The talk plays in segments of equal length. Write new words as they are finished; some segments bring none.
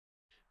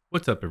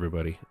What's up,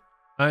 everybody?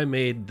 I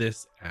made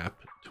this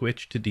app,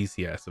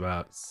 Twitch2DCS,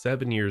 about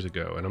 7 years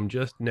ago, and I'm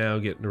just now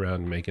getting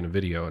around to making a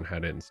video on how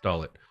to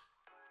install it.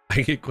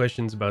 I get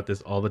questions about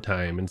this all the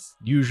time, and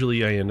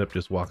usually I end up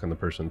just walking the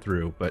person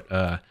through, but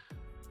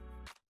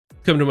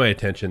come to my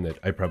attention that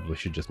I probably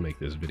should just make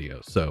this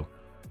video, so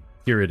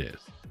here it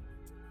is.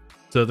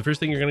 So the first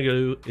thing you're going to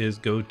do is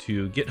go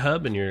to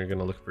GitHub, and you're going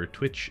to look for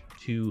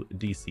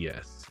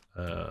Twitch2DCS.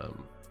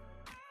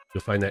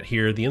 You'll find that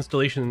here. The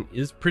installation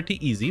is pretty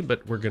easy,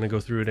 but we're going to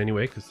go through it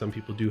anyway because some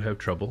people do have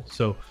trouble.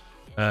 So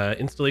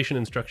installation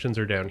instructions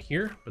are down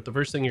here, but the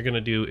first thing you're going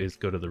to do is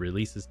go to the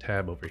releases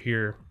tab over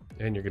here,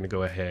 and you're going to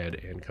go ahead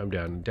and come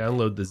down and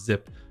download the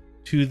zip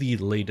to the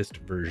latest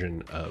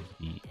version of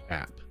the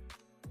app.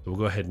 So we'll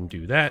go ahead and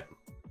do that.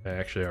 I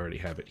actually already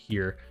have it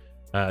here.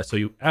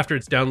 After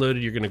it's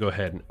downloaded, you're going to go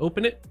ahead and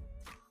open it.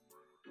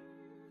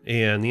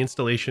 And the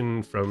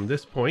installation from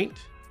this point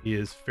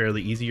is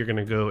fairly easy. You're going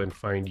to go and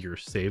find your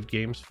saved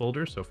games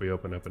folder. So if we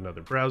open up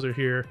another browser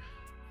here,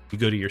 you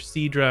go to your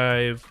C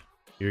drive,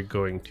 you're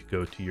going to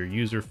go to your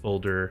user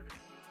folder,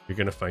 you're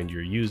going to find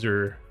your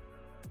user,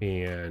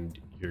 and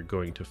you're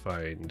going to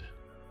find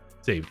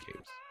saved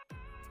games.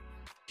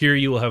 Here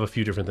you will have a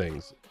few different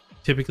things.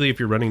 Typically,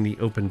 if you're running the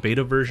open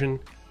beta version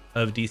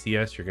of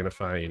DCS, you're going to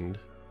find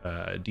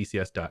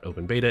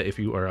dcs.openbeta. If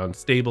you are on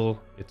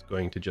stable, it's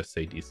going to just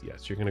say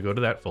DCS. You're going to go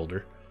to that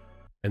folder.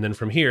 And then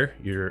from here,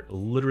 you're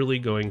literally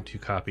going to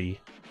copy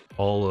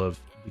all of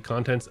the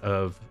contents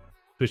of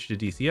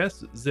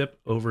Twitch2DCS zip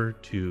over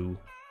to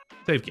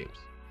save games.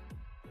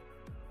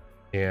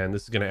 And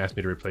this is going to ask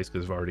me to replace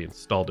because I've already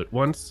installed it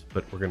once,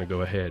 but we're going to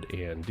go ahead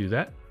and do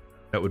that.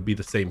 That would be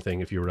the same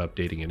thing if you were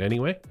updating it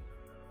anyway.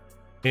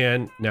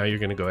 And now you're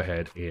going to go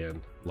ahead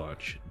and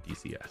launch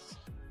DCS.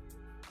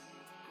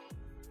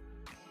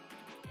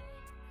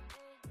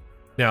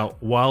 Now,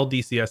 while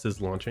DCS is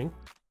launching,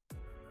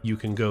 you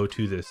can go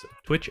to this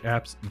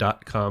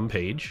twitchapps.com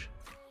page.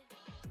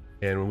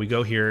 And when we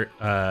go here,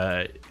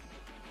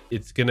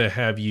 it's going to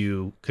have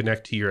you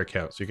connect to your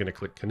account. So you're going to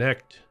click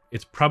connect.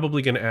 It's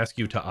probably going to ask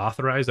you to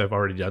authorize. I've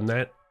already done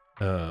that.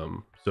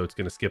 So it's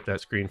going to skip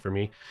that screen for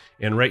me.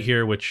 And right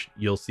here, which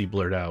you'll see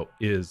blurred out,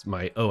 is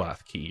my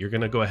OAuth key. You're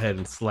going to go ahead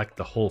and select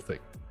the whole thing,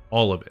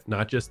 all of it,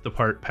 not just the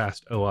part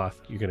past OAuth.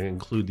 You're going to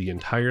include the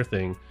entire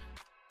thing,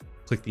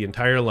 click the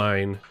entire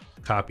line,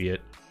 copy it.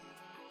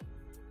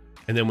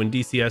 And then when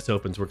DCS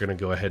opens, we're going to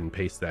go ahead and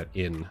paste that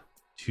in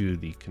to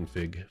the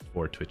config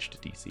for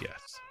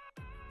Twitch2DCS.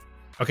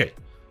 Okay,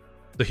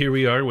 so here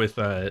we are with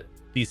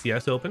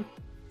DCS open.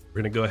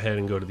 We're going to go ahead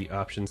and go to the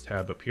options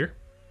tab up here,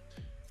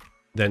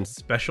 then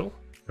special,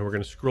 and we're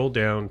going to scroll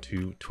down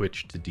to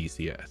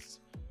Twitch2DCS.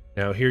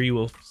 Now here you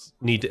will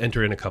need to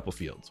enter in a couple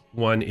fields.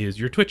 One is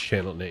your Twitch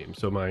channel name.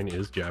 So mine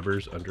is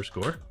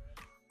jabbers_.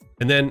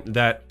 And then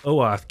that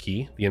OAuth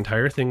key, the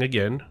entire thing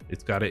again,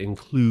 it's got to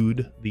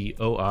include the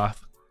OAuth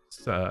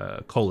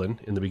colon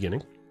in the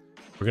beginning.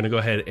 We're going to go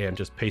ahead and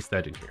just paste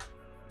that in here.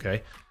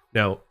 Okay.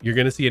 Now you're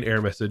going to see an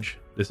error message.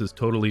 This is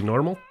totally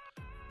normal.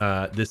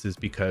 This is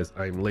because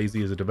I'm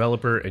lazy as a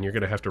developer, and you're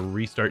going to have to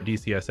restart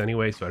DCS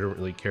anyway. So I don't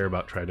really care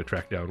about trying to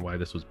track down why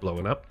this was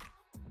blowing up.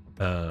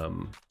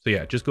 So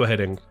yeah, just go ahead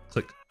and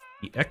click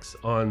the X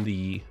on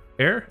the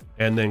error,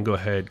 and then go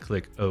ahead,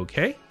 click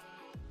OK.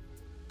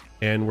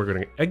 And we're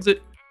going to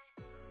exit,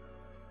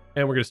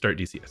 and we're going to start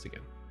DCS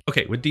again.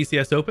 Okay, with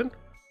DCS open,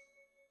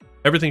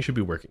 everything should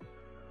be working.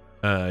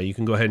 You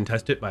can go ahead and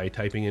test it by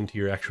typing into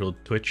your actual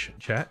Twitch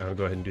chat. I'll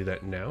go ahead and do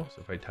that now.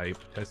 So if I type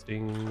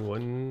testing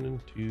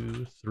 1,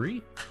 2,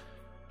 3,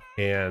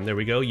 and there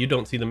we go. You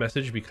don't see the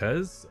message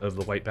because of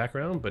the white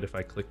background, but if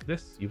I click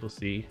this, you will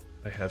see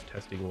I have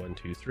testing 1,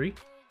 2, 3.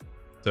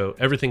 So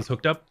everything's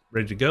hooked up,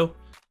 ready to go.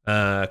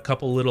 A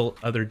couple little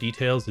other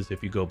details is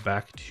if you go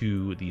back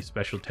to the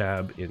special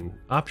tab in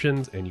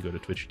options and you go to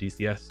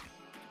Twitch2DCS,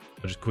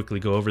 I'll just quickly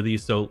go over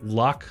these. So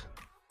lock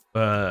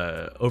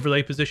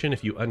overlay position,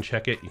 if you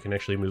uncheck it, you can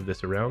actually move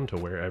this around to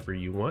wherever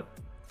you want.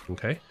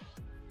 Okay,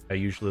 I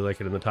usually like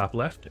it in the top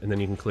left, and then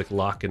you can click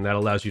lock, and that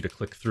allows you to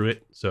click through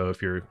it. So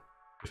if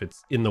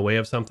it's in the way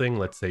of something,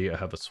 let's say you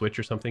have a switch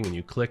or something and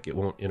you click, it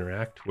won't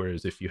interact.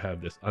 Whereas if you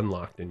have this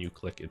unlocked and you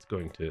click, it's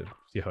going to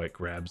see how it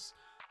grabs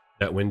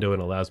that window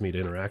and allows me to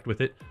interact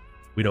with it.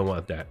 We don't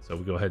want that, so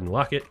we go ahead and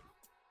lock it.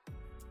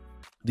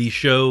 The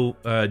show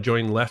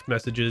join left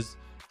messages,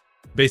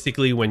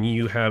 basically when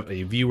you have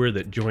a viewer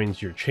that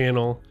joins your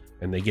channel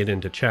and they get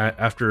into chat,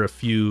 after a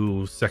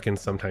few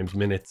seconds, sometimes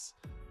minutes,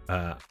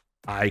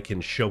 I can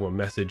show a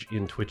message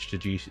in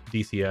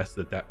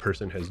Twitch2DCS that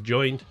person has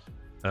joined.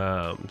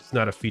 It's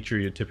not a feature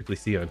you typically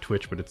see on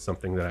Twitch, but it's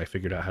something that I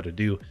figured out how to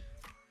do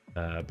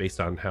based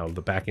on how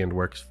the backend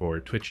works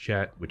for Twitch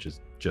chat, which is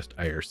just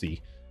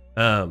IRC.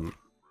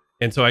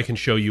 And so I can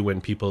show you when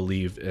people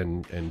leave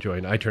and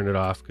join. I turn it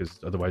off because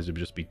otherwise it would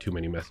just be too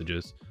many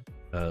messages.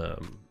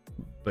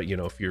 But you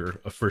know, if you're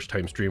a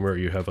first-time streamer,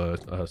 you have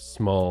a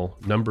small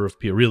number of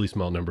people, really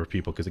small number of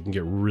people, because it can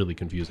get really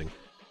confusing.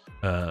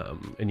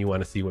 And you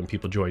want to see when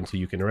people join so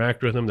you can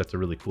interact with them. That's a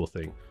really cool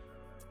thing.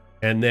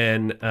 And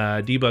then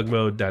debug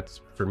mode,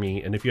 that's for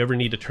me. And if you ever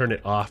need to turn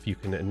it off, you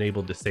can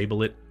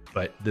disable it,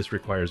 but this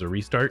requires a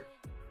restart.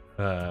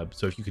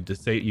 So if you could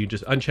just you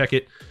just uncheck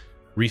it,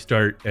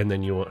 restart, and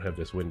then you won't have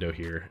this window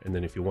here. And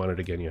then if you want it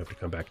again, you have to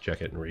come back,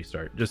 check it, and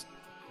restart. Just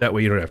that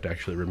way you don't have to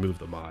actually remove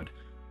the mod.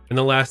 And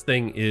the last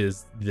thing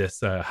is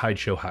this hide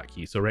show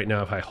hotkey. So right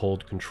now, if I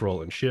hold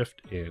Control and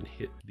Shift and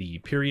hit the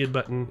period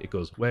button, it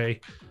goes away.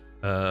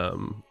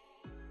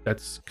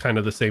 That's kind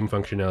of the same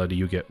functionality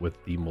you get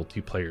with the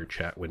multiplayer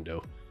chat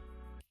window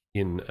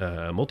in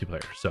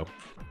multiplayer. So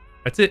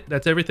that's it.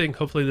 That's everything.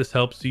 Hopefully this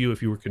helps you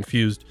if you were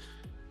confused.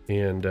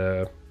 And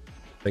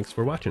thanks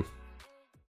for watching.